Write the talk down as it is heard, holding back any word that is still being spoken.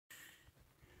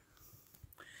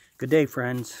Good day,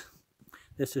 friends.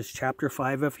 This is chapter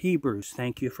 5 of Hebrews.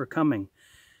 Thank you for coming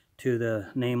to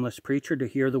the Nameless Preacher to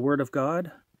hear the Word of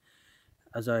God.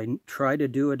 As I try to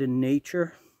do it in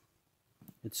nature,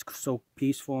 it's so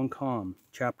peaceful and calm.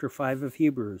 Chapter 5 of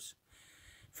Hebrews.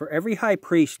 For every high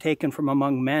priest taken from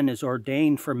among men is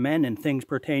ordained for men in things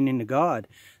pertaining to God,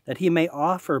 that he may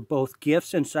offer both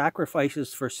gifts and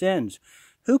sacrifices for sins.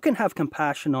 Who can have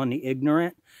compassion on the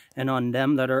ignorant and on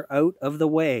them that are out of the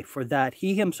way? For that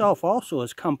he himself also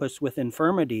is compassed with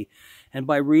infirmity, and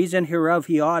by reason hereof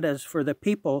he ought, as for the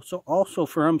people, so also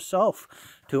for himself,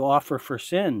 to offer for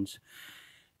sins.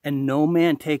 And no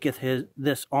man taketh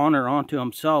this honor unto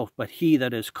himself, but he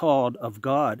that is called of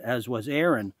God, as was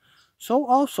Aaron. So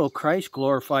also Christ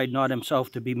glorified not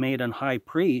himself to be made an high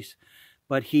priest,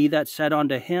 but he that said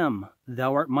unto him,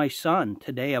 Thou art my son,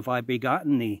 today have I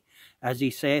begotten thee. As he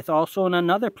saith also in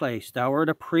another place, Thou art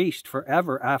a priest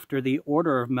forever after the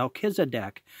order of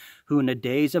Melchizedek, who in the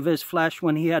days of his flesh,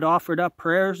 when he had offered up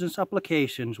prayers and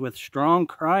supplications with strong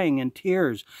crying and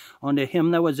tears unto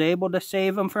him that was able to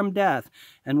save him from death,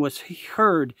 and was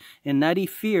heard in that he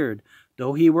feared,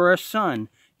 though he were a son,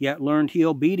 yet learned he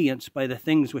obedience by the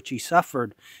things which he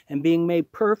suffered, and being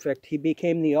made perfect, he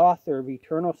became the author of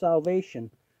eternal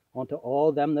salvation unto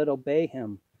all them that obey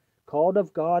him, called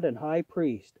of God and high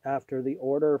priest after the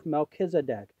order of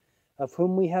Melchizedek, of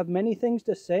whom we have many things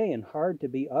to say and hard to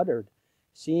be uttered,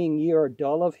 seeing ye are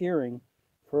dull of hearing.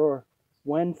 For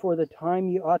when for the time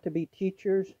ye ought to be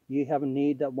teachers, ye have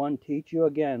need that one teach you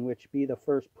again, which be the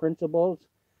first principles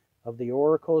of the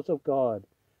oracles of God,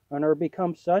 and are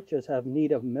become such as have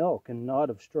need of milk and not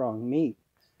of strong meat.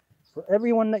 For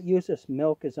everyone that useth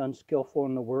milk is unskillful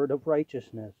in the word of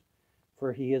righteousness,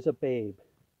 for he is a babe.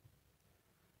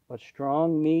 But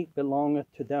strong meat belongeth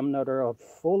to them that are of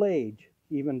full age,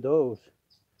 even those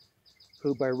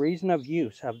who by reason of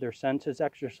use have their senses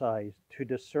exercised to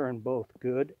discern both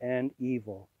good and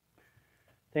evil.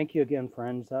 Thank you again,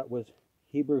 friends. That was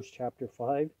Hebrews chapter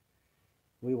 5.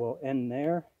 We will end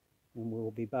there, and we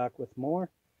will be back with more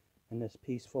in this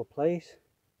peaceful place.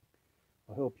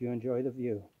 I hope you enjoy the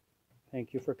view.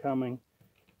 Thank you for coming.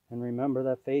 And remember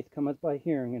that faith cometh by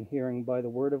hearing, and hearing by the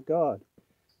word of God.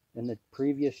 In the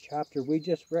previous chapter we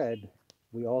just read,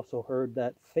 we also heard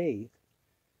that faith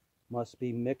must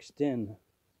be mixed in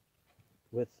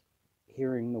with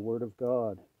hearing the word of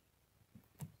God.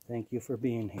 Thank you for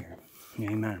being here.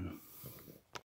 Amen.